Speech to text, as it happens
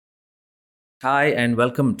Hi, and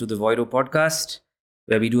welcome to the Voiro podcast,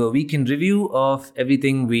 where we do a week in review of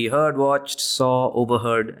everything we heard, watched, saw,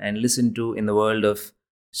 overheard, and listened to in the world of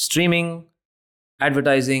streaming,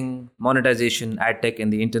 advertising, monetization, ad tech,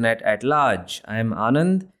 and the internet at large. I am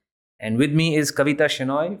Anand, and with me is Kavita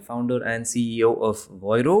Shenoy, founder and CEO of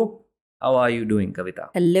Voiro. How are you doing, Kavita?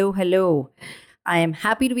 Hello, hello. I am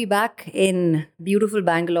happy to be back in beautiful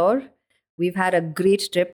Bangalore. We've had a great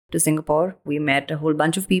trip to Singapore. We met a whole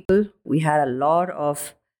bunch of people. We had a lot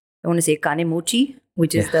of, I want to say, kane mochi,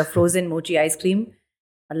 which is Yeah. the frozen mochi ice cream.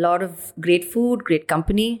 A lot of great food, great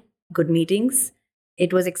company, good meetings.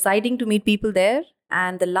 It was exciting to meet people there.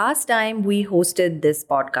 And the last time we hosted this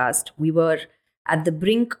podcast, we were at the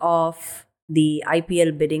brink of the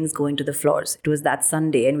IPL biddings going to the floors. It was that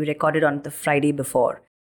Sunday, and we recorded on the Friday before.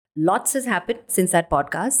 Lots has happened since that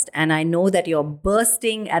podcast, and I know that you're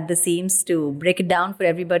bursting at the seams to break it down for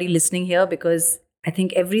everybody listening here because I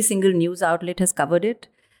think every single news outlet has covered it.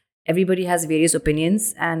 Everybody has various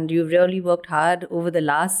opinions, and you've really worked hard over the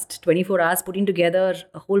last 24 hours putting together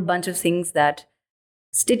a whole bunch of things that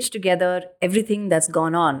stitch together everything that's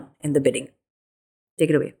gone on in the bidding. Take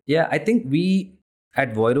it away. Yeah, I think we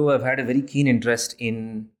at Voiro have had a very keen interest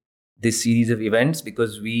in this series of events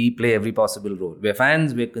because we play every possible role. We're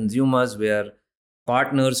fans, we're consumers, we're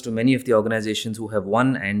partners to many of the organizations who have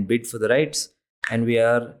won and bid for the rights, and we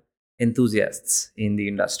are enthusiasts in the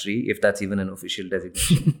industry, if that's even an official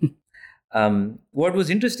designation. What was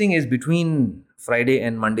interesting is between Friday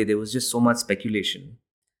and Monday, there was just so much speculation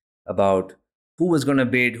about who was going to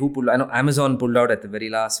bid, who pulled. I know Amazon pulled out at the very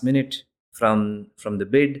last minute from the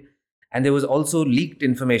bid, and there was also leaked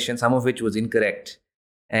information, some of which was incorrect.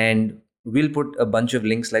 And we'll put a bunch of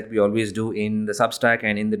links like we always do in the Substack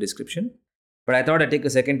and in the description. But I thought I'd take a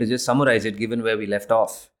second to just summarize it, given where we left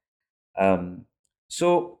off.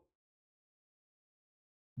 So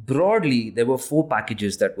broadly, there were four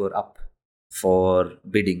packages that were up for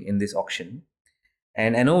bidding in this auction.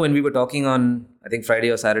 And I know when we were talking on, I think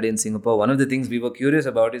Friday or Saturday in Singapore, one of the things we were curious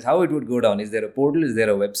about is how it would go down. Is there a portal? Is there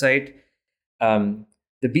a website?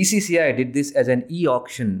 The BCCI did this as an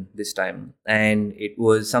e-auction this time, and it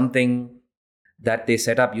was something that they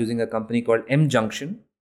set up using a company called M Junction,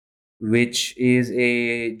 which is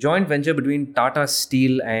a joint venture between Tata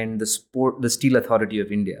Steel and the Steel Authority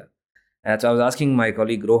of India. And so I was asking my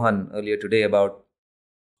colleague Rohan earlier today about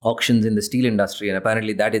auctions in the steel industry, and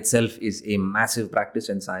apparently that itself is a massive practice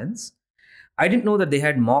and science. I didn't know that they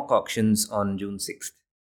had mock auctions on June 6th.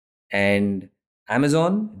 And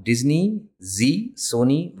Amazon, Disney, Z,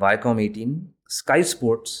 Sony, Viacom 18, Sky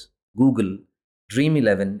Sports, Google, Dream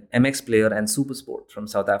 11, MX Player, and Supersport from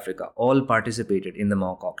South Africa all participated in the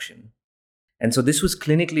mock auction. And so this was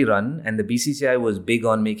clinically run, and the BCCI was big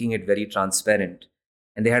on making it very transparent.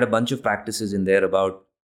 And they had a bunch of practices in there about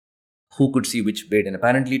who could see which bid. And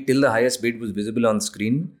apparently, till the highest bid was visible on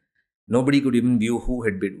screen, nobody could even view who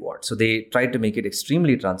had bid what. So they tried to make it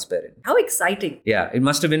extremely transparent. How exciting! Yeah, it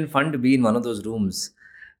must have been fun to be in one of those rooms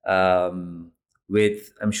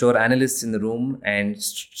with, I'm sure, analysts in the room and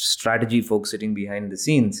strategy folks sitting behind the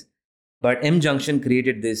scenes. But M Junction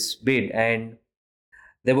created this bid, and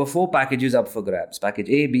there were four packages up for grabs: package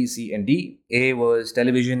A, B, C, and D. A was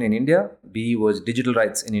television in India, B was digital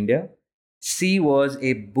rights in India, C was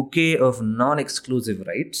a bouquet of non exclusive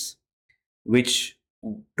rights, which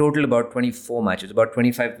totaled about 24 matches, about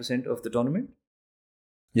 25% of the tournament,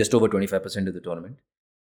 just over 25% of the tournament.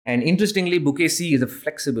 And interestingly, bouquet C is a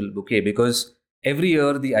flexible bouquet because every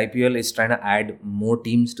year the IPL is trying to add more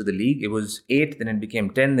teams to the league. It was 8, then it became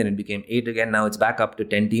 10, then it became 8 again. Now it's back up to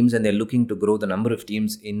 10 teams, and they're looking to grow the number of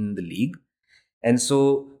teams in the league. And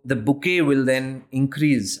so the bouquet will then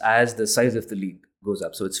increase as the size of the league goes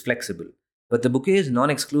up. So it's flexible. But the bouquet is non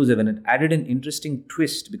exclusive, and it added an interesting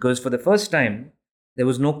twist because for the first time, there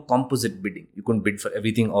was no composite bidding. You couldn't bid for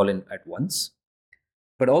everything all in at once.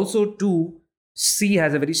 But also, two, C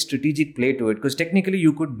has a very strategic play to it because technically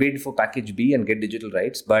you could bid for package B and get digital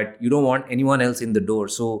rights, but you don't want anyone else in the door.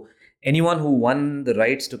 So anyone who won the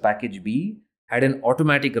rights to package B had an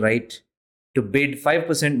automatic right to bid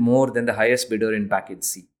 5% more than the highest bidder in package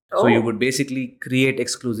C. So you would basically create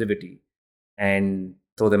exclusivity and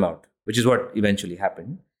throw them out, which is what eventually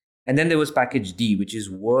happened. And then there was package D, which is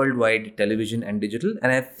worldwide television and digital.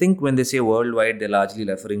 And I think when they say worldwide, they're largely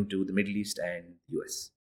referring to the Middle East and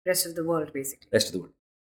US. Rest of the world, basically. Rest of the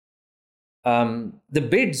world. The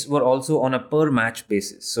bids were also on a per match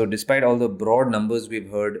basis. So, despite all the broad numbers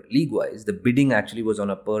we've heard league wise, the bidding actually was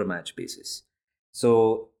on a per match basis.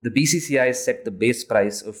 So, the BCCI set the base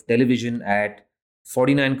price of television at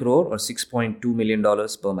 49 crore or $6.2 million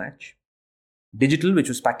per match. Digital, which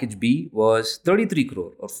was package B, was 33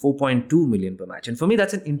 crore or 4.2 million per match. And for me,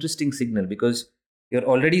 that's an interesting signal because you're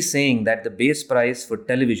already saying that the base price for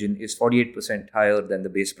television is 48% higher than the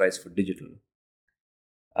base price for digital.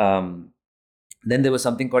 Then there was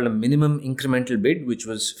something called a minimum incremental bid, which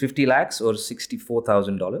was 50 lakhs or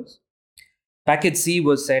 $64,000. Package C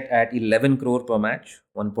was set at 11 crore per match,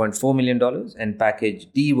 $1.4 million, and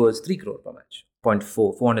package D was 3 crore per match,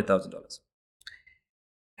 $400,000.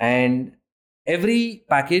 And every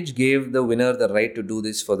package gave the winner the right to do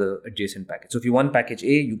this for the adjacent package. So if you won package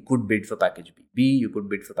A, you could bid for package B. B, you could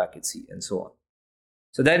bid for package C, and so on.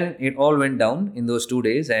 So then it all went down in those 2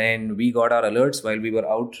 days, and we got our alerts while we were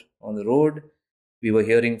out on the road. We were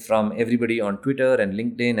hearing from everybody on Twitter and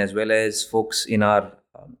LinkedIn, as well as folks in our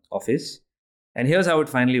office. And here's how it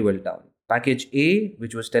finally went down. Package A,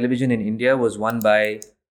 which was television in India, was won by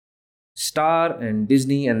Star and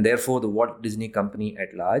Disney, and therefore the Walt Disney Company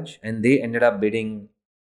at large. And they ended up bidding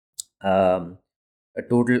a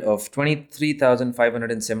total of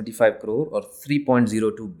 23,575 crore or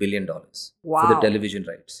 $3.02 billion for the television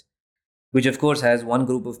rights. Which of course has one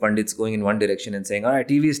group of pundits going in one direction and saying, all right,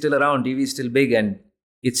 TV is still around, TV is still big, and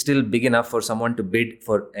it's still big enough for someone to bid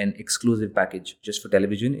for an exclusive package just for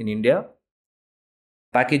television in India.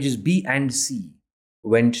 Packages B and C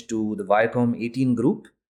went to the Viacom 18 group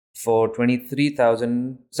for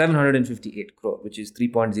 23,758 crore, which is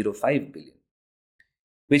 3.05 billion.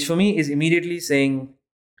 Which for me is immediately saying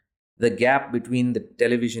the gap between the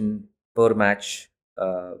television per match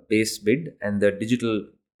base bid and the digital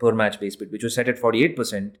per match base bid, which was set at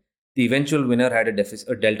 48%, the eventual winner had a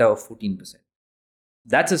delta of 14%.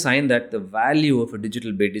 That's a sign that the value of a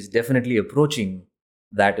digital bid is definitely approaching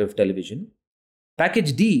that of television.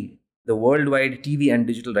 Package D, the worldwide TV and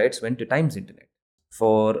digital rights, went to Times Internet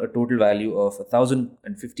for a total value of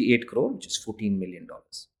 1,058 crore, which is $14 million.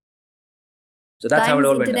 So that's how it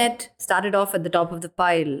all went down. Times Internet started off at the top of the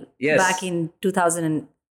pile back in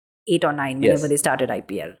 2008 or 9, whenever they started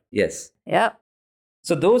IPL. Yes. Yeah.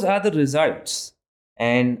 So those are the results.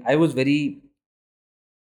 And I was very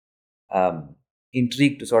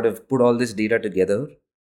intrigued to sort of put all this data together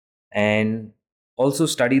and also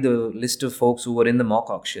study the list of folks who were in the mock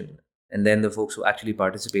auction and then the folks who actually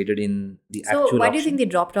participated in the actual auction. So why do you think they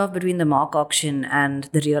dropped off between the mock auction and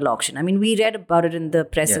the real auction? I mean, we read about it in the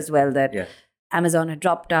press as well that Amazon had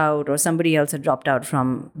dropped out or somebody else had dropped out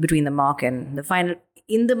from between the mock and the final.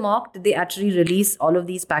 In the mock, did they actually release all of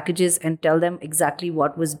these packages and tell them exactly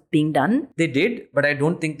what was being done? They did, but I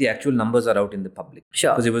don't think the actual numbers are out in the public.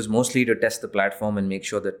 Sure. Because it was mostly to test the platform and make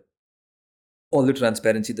sure that all the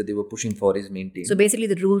transparency that they were pushing for is maintained. So basically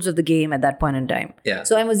the rules of the game at that point in time. Yeah.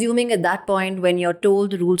 So I'm assuming at that point when you're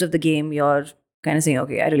told the rules of the game, you're kind of saying,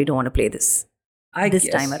 okay, I really don't want to play this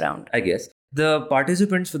time around. I guess. The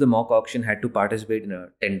participants for the mock auction had to participate in a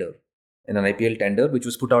tender, in an IPL tender, which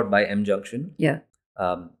was put out by M Junction. Yeah.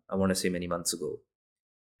 I want to say many months ago.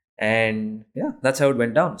 And yeah, that's how it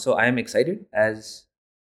went down. So I am excited as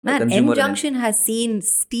a consumer. M Junction has seen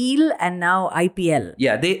Steel and now IPL.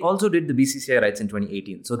 Yeah, they also did the BCCI rights in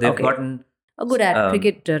 2018. So they've gotten a good at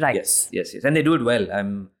cricket rights. Yes. And they do it well.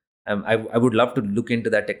 I would love to look into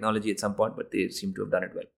that technology at some point, but they seem to have done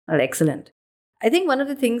it well. Well, excellent. I think one of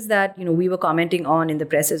the things that we were commenting on in the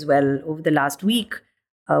press as well over the last week,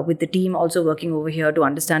 with the team also working over here to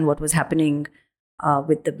understand what was happening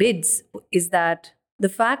with the bids, is that the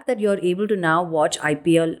fact that you're able to now watch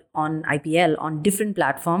IPL on different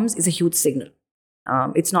platforms is a huge signal.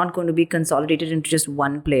 It's not going to be consolidated into just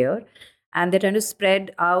one player, and they're trying to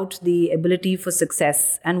spread out the ability for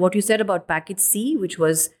success. And what you said about package C, which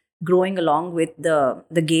was growing along with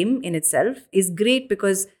the game in itself, is great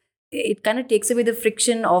because it kind of takes away the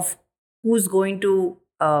friction of who's going to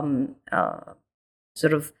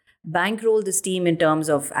sort of bankroll this team in terms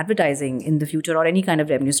of advertising in the future or any kind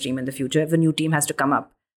of revenue stream in the future if a new team has to come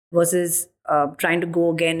up versus trying to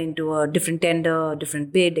go again into a different tender,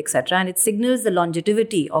 different bid, etc. And it signals the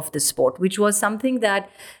longevity of the sport, which was something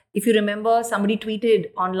that, if you remember, somebody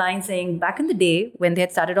tweeted online saying back in the day when they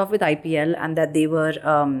had started off with IPL and that they were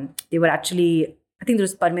actually, I think there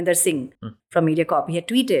was Parminder Singh from MediaCorp. He had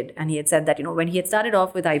tweeted and he had said that, when he had started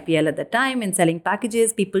off with IPL at that time and selling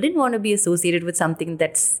packages, people didn't want to be associated with something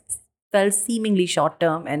that felt seemingly short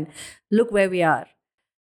term, and look where we are.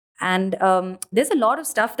 And there's a lot of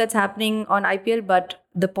stuff that's happening on IPL, but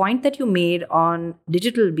the point that you made on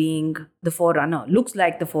digital being the forerunner looks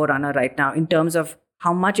like the forerunner right now in terms of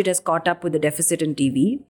how much it has caught up with the deficit in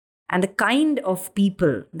TV and the kind of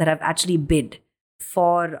people that have actually bid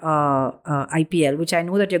for IPL, which I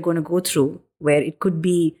know that you're going to go through, where it could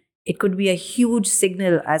be a huge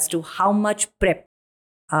signal as to how much prep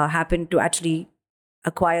happened to actually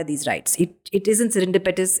acquire these rights. It isn't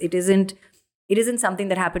serendipitous. It isn't something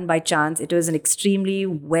that happened by chance. It was an extremely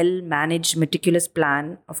well managed, meticulous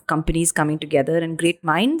plan of companies coming together and great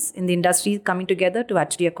minds in the industry coming together to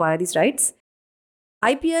actually acquire these rights.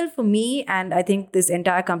 IPL for me, and I think this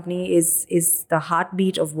entire company is the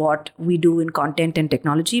heartbeat of what we do in content and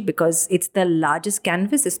technology, because it's the largest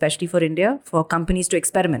canvas, especially for India, for companies to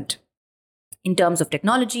experiment in terms of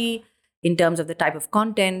technology, in terms of the type of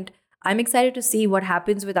content. I'm excited to see what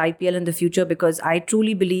happens with IPL in the future, because I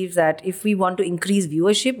truly believe that if we want to increase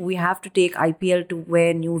viewership, we have to take IPL to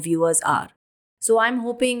where new viewers are. So I'm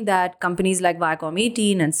hoping that companies like Viacom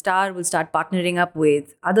 18 and Star will start partnering up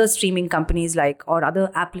with other streaming companies or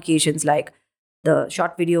other applications like the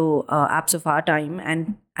short video apps of our time,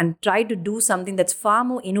 and try to do something that's far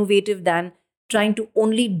more innovative than trying to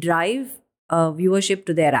only drive viewership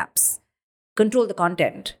to their apps. Control the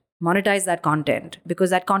content, monetize that content, because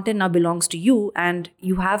that content now belongs to you, and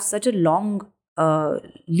you have such a long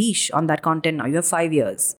leash on that content now. You have 5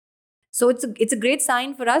 years. So it's a great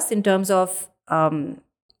sign for us in terms of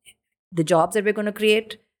the jobs that we're going to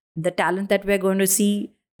create, the talent that we're going to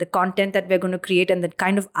see, the content that we're going to create, and the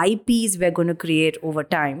kind of IPs we're going to create over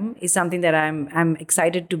time is something that I'm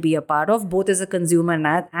excited to be a part of, both as a consumer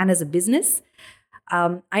and as a business.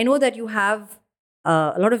 I know that you have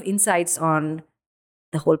a lot of insights on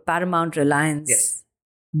the whole Paramount Reliance Yes.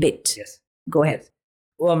 bit. Yes. Go ahead.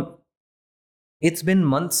 It's been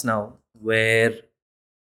months now where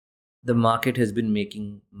the market has been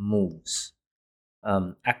making moves,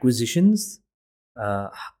 acquisitions,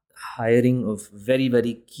 hiring of very,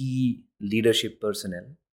 very key leadership personnel,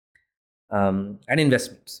 and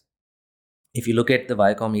investments. If you look at the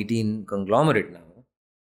Viacom 18 conglomerate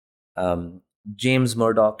now, James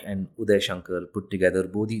Murdoch and Uday Shankar put together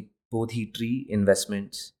Bodhi Tree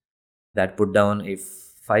Investments that put down a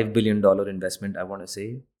 $5 billion investment, I want to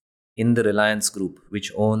say, in the Reliance Group,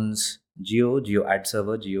 which owns Jio Ad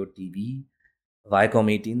Server, Jio TV,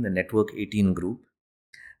 Viacom 18, the Network 18 group.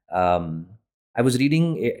 I was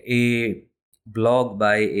reading a blog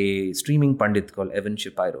by a streaming pundit called Evan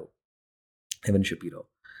Shapiro,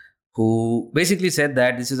 who basically said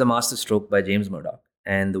that this is a masterstroke by James Murdoch,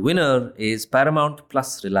 and the winner is Paramount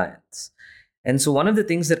plus Reliance. And so one of the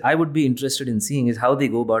things that I would be interested in seeing is how they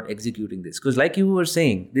go about executing this. Because like you were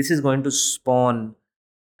saying, this is going to spawn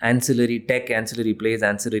ancillary tech, ancillary plays,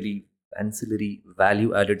 ancillary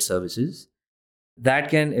value-added services that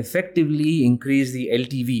can effectively increase the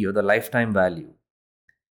LTV, or the lifetime value,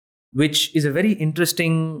 which is a very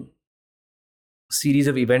interesting series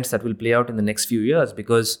of events that will play out in the next few years,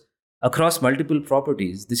 because across multiple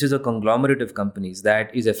properties, this is a conglomerate of companies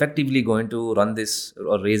that is effectively going to run this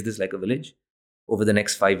or raise this like a village over the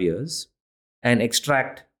next 5 years and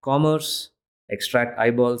extract commerce, extract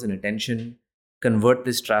eyeballs and attention, convert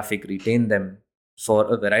this traffic, retain them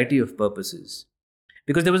for a variety of purposes.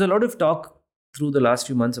 Because there was a lot of talk through the last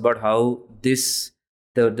few months about how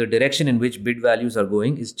the direction in which bid values are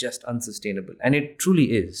going is just unsustainable. And it truly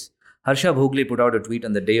is. Harsha Bhogle put out a tweet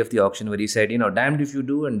on the day of the auction where he said, damned if you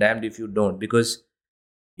do and damned if you don't. Because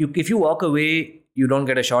if you walk away, you don't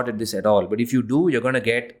get a shot at this at all. But if you do, you're going to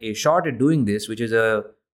get a shot at doing this, which is a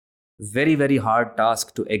very, very hard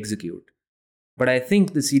task to execute. But I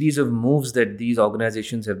think the series of moves that these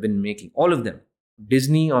organizations have been making, all of them,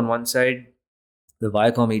 Disney on one side, the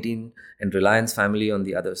Viacom 18 and Reliance family on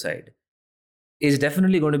the other side, is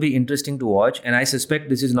definitely going to be interesting to watch. And I suspect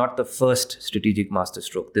this is not the first strategic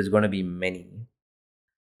masterstroke. There's going to be many.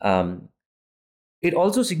 It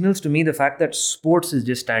also signals to me the fact that sports is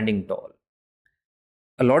just standing tall.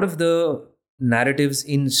 A lot of the narratives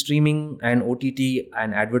in streaming and OTT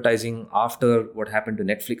and advertising after what happened to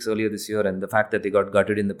Netflix earlier this year, and the fact that they got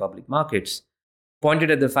gutted in the public markets,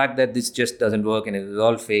 pointed at the fact that this just doesn't work and it was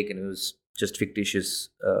all fake and it was just fictitious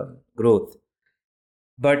growth.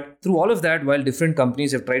 But through all of that, while different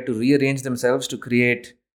companies have tried to rearrange themselves to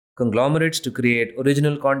create conglomerates, to create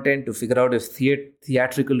original content, to figure out if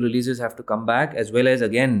theatrical releases have to come back, as well as,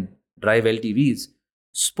 again, drive LTVs,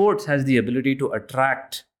 sports has the ability to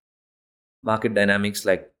attract market dynamics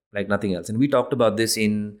like nothing else. And we talked about this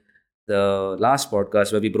in the last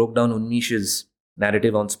podcast, where we broke down Unmish's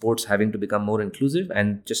narrative on sports having to become more inclusive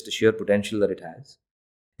and just the sheer potential that it has.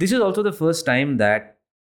 This is also the first time that,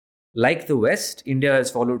 like the West, India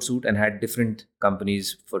has followed suit and had different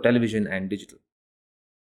companies for television and digital.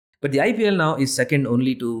 But the IPL now is second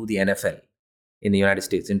only to the NFL in the United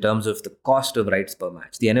States in terms of the cost of rights per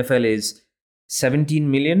match. The NFL is 17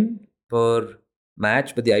 million per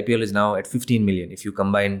match, but the IPL is now at 15 million if you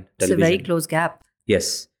combine television. It's a very close gap.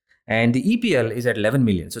 Yes. And the EPL is at 11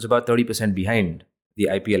 million. So it's about 30% behind the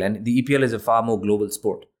IPL. And the EPL is a far more global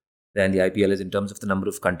sport than the IPL is in terms of the number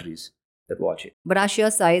of countries that watch it. But our sheer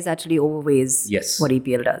size actually overweighs Yes. what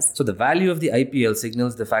EPL does. So the value of the IPL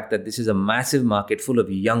signals the fact that this is a massive market full of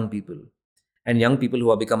young people, and young people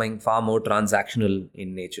who are becoming far more transactional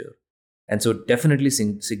in nature. And so it definitely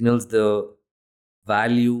signals the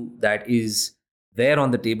value that is there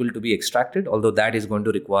on the table to be extracted, although that is going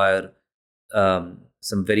to require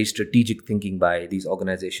some very strategic thinking by these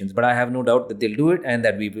organizations. But I have no doubt that they'll do it and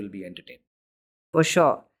that we will be entertained. For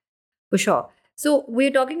sure. For sure. So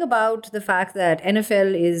we're talking about the fact that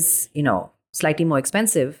NFL is, slightly more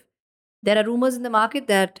expensive. There are rumors in the market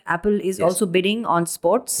that Apple is Yes. also bidding on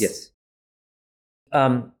sports. Yes.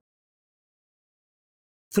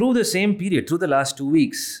 Through the same period, through the last 2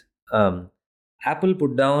 weeks, Apple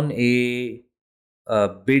put down a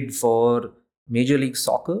bid for Major League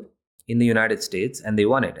Soccer in the United States, and they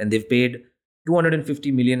won it. And they've paid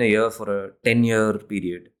 $250 million a year for a 10-year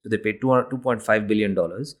period. So they paid $2.5 billion,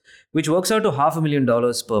 which works out to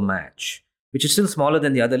 $500,000 per match, which is still smaller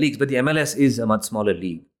than the other leagues, but the MLS is a much smaller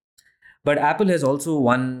league. But Apple has also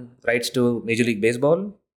won rights to Major League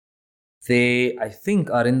Baseball. They, I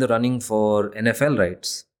think, are in the running for NFL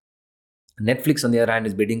rights. Netflix, on the other hand,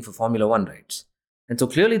 is bidding for Formula One rights. And so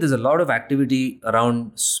clearly there's a lot of activity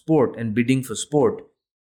around sport and bidding for sport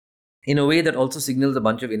in a way that also signals a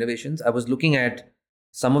bunch of innovations. I was looking at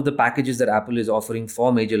some of the packages that Apple is offering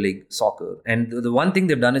for Major League Soccer. And the one thing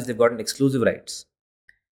they've done is they've gotten exclusive rights.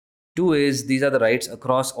 Two is these are the rights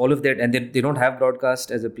across all of their, and they don't have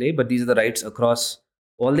broadcast as a play, but these are the rights across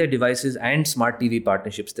all their devices and smart TV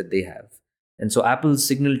partnerships that they have. And so Apple's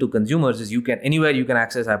signal to consumers is anywhere you can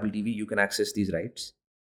access Apple TV, you can access these rights.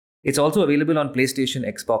 It's also available on PlayStation,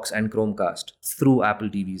 Xbox, and Chromecast through Apple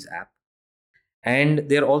TV's app. And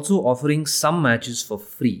they're also offering some matches for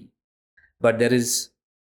free. But there is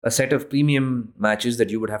a set of premium matches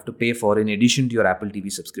that you would have to pay for in addition to your Apple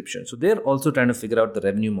TV subscription. So they're also trying to figure out the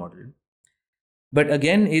revenue model. But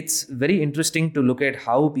again, it's very interesting to look at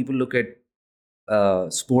how people look at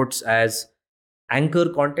sports as anchor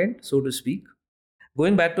content, so to speak.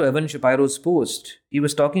 Going back to Evan Shapiro's post, he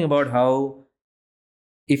was talking about how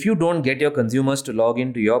if you don't get your consumers to log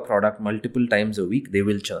into your product multiple times a week, they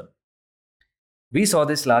will churn. We saw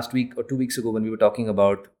this last week or 2 weeks ago when we were talking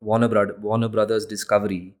about Warner Brothers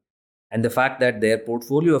Discovery and the fact that their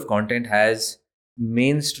portfolio of content has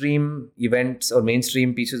mainstream events or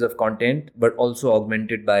mainstream pieces of content, but also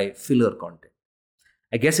augmented by filler content.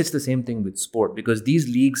 I guess it's the same thing with sport, because these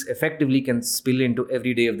leagues effectively can spill into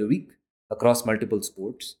every day of the week across multiple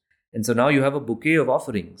sports. And so now you have a bouquet of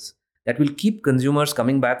offerings that will keep consumers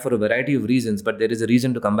coming back for a variety of reasons, but there is a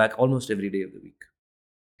reason to come back almost every day of the week.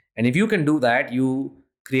 And if you can do that, you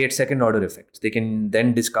create second order effects. They can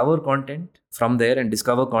then discover content from there and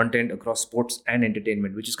discover content across sports and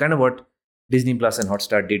entertainment, which is kind of what Disney Plus and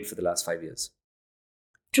Hotstar did for the last 5 years.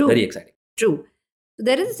 True. Very exciting. True. So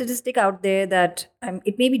there is a statistic out there that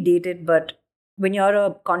it may be dated, but when you're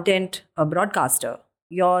a broadcaster,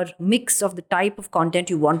 your mix of the type of content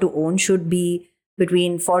you want to own should be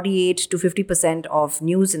between 48 to 50% of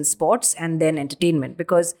news and sports and then entertainment,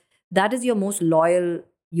 because that is your most loyal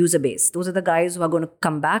user base. Those are the guys who are going to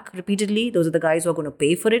come back repeatedly. Those are the guys who are going to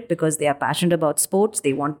pay for it because they are passionate about sports.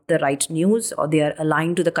 They want the right news, or they are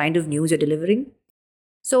aligned to the kind of news you're delivering.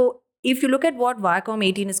 So if you look at what Viacom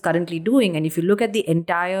 18 is currently doing, and if you look at the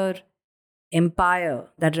entire empire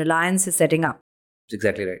that Reliance is setting up, It's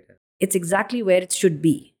exactly right. it's exactly where it should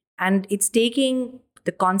be. And it's taking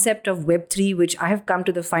the concept of Web3, which I have come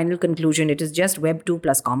to the final conclusion, it is just Web2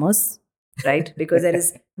 plus commerce, right? Because there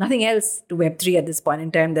is nothing else to Web3 at this point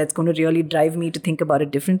in time that's going to really drive me to think about it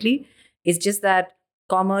differently. It's just that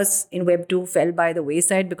commerce in Web2 fell by the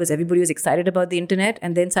wayside because everybody was excited about the internet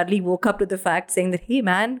and then suddenly woke up to the fact saying that, hey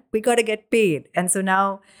man, we got to get paid. And so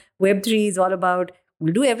now Web3 is all about,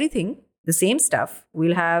 we'll do everything, the same stuff.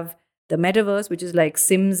 We'll have the metaverse, which is like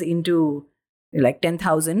Sims into like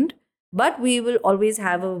 10,000, but we will always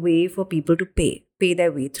have a way for people to pay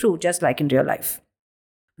their way through, just like in real life.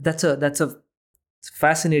 That's a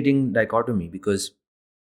fascinating dichotomy, because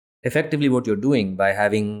effectively what you're doing by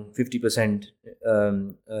having 50%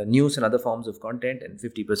 news and other forms of content and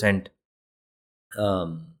 50%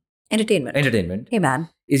 Entertainment. Hey man.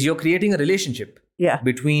 is you're creating a relationship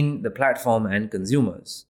between the platform and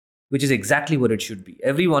consumers, which is exactly what it should be.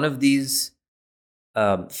 Every one of these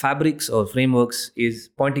fabrics or frameworks is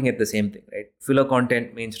pointing at the same thing, right? Filler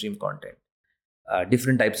content, mainstream content,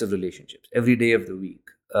 different types of relationships, every day of the week,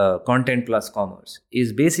 content plus commerce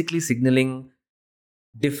is basically signaling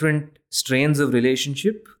different strains of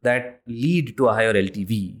relationship that lead to a higher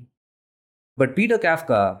LTV. But Peter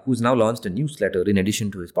Kafka, who's now launched a newsletter in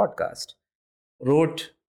addition to his podcast,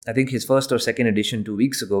 wrote, I think, his first or second edition 2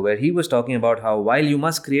 weeks ago, where he was talking about how while you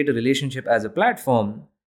must create a relationship as a platform,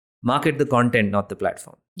 market the content, not the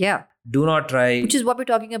platform. Yeah. Do not try. Which is what we're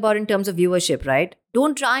talking about in terms of viewership, right?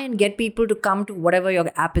 Don't try and get people to come to whatever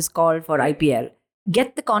your app is called for IPL.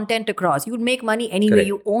 Get the content across. You would make money anyway. Correct.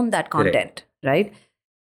 You own that content, right?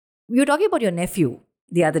 We were talking about your nephew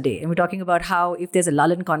the other day, and we're talking about how if there's a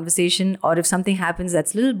lull in conversation or if something happens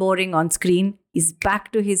that's a little boring on screen, he's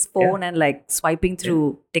back to his phone and like swiping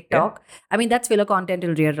through TikTok. I mean, that's filler content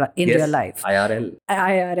in real life.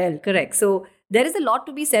 IRL, correct. So there is a lot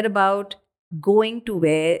to be said about going to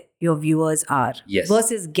where your viewers are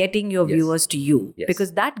versus getting your viewers to you,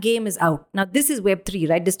 because that game is out. Now, this is Web3,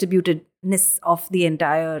 right? Distributedness of the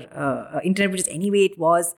entire internet, which is anyway it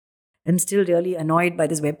was. I'm still really annoyed by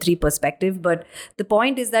this Web3 perspective. But the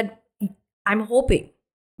point is that I'm hoping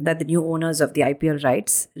that the new owners of the IPL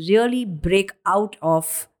rights really break out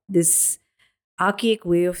of this archaic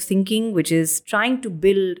way of thinking, which is trying to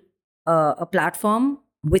build a platform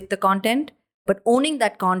with the content, but owning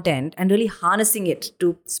that content and really harnessing it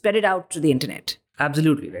to spread it out to the internet.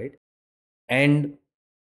 Absolutely, right? And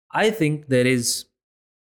I think there is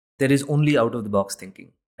only out-of-the-box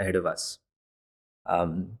thinking ahead of us.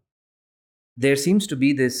 There seems to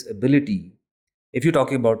be this ability, if you're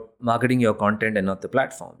talking about marketing your content and not the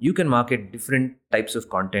platform, you can market different types of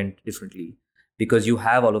content differently because you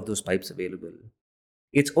have all of those pipes available.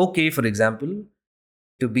 It's okay, for example,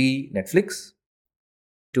 to be Netflix,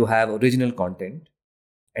 to have original content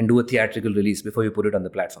and do a theatrical release before you put it on the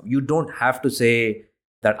platform. You don't have to say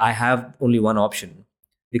that I have only one option,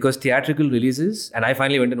 because theatrical releases, and I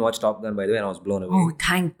finally went and watched Top Gun, by the way, and I was blown away. Oh,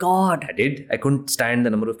 thank God. I did. I couldn't stand the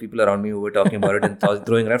number of people around me who were talking about it and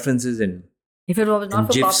throwing references in. If it was not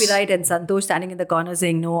for GIFs. Copyright and Santosh standing in the corner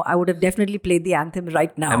saying no, I would have definitely played the anthem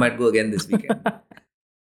right now. I might go again this weekend.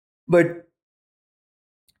 But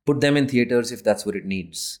put them in theaters if that's what it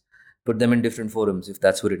needs. Put them in different forums if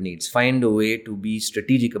that's what it needs. Find a way to be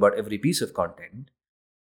strategic about every piece of content.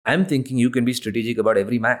 I'm thinking you can be strategic about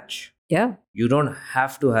every match. Yeah. You don't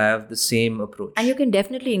have to have the same approach. And you can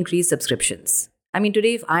definitely increase subscriptions. I mean,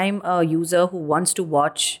 today, if I'm a user who wants to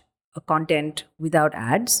watch a content without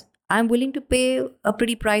ads, I'm willing to pay a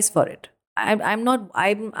pretty price for it. I'm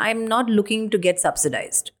not looking to get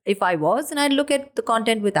subsidized. If I was, then I'd look at the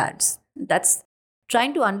content with ads. That's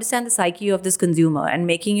trying to understand the psyche of this consumer and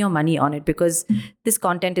making your money on it, because this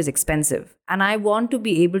content is expensive. And I want to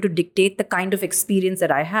be able to dictate the kind of experience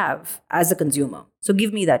that I have as a consumer. So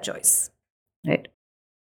give me that choice, right?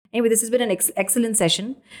 Anyway, this has been an excellent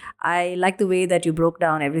session. I like the way that you broke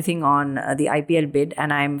down everything on the IPL bid,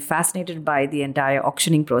 and I'm fascinated by the entire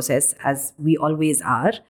auctioning process, as we always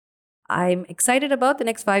are. I'm excited about the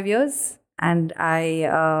next 5 years. And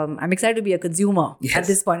I'm excited to be a consumer at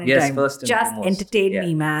this point in time. First and just foremost. Entertain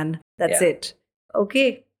me, man. That's it.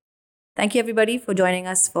 Okay. Thank you, everybody, for joining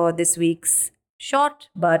us for this week's short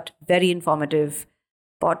but very informative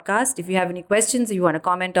podcast. If you have any questions, if you want to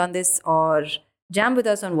comment on this or jam with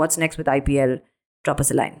us on what's next with IPL, drop us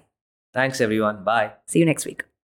a line. Thanks, everyone. Bye. See you next week.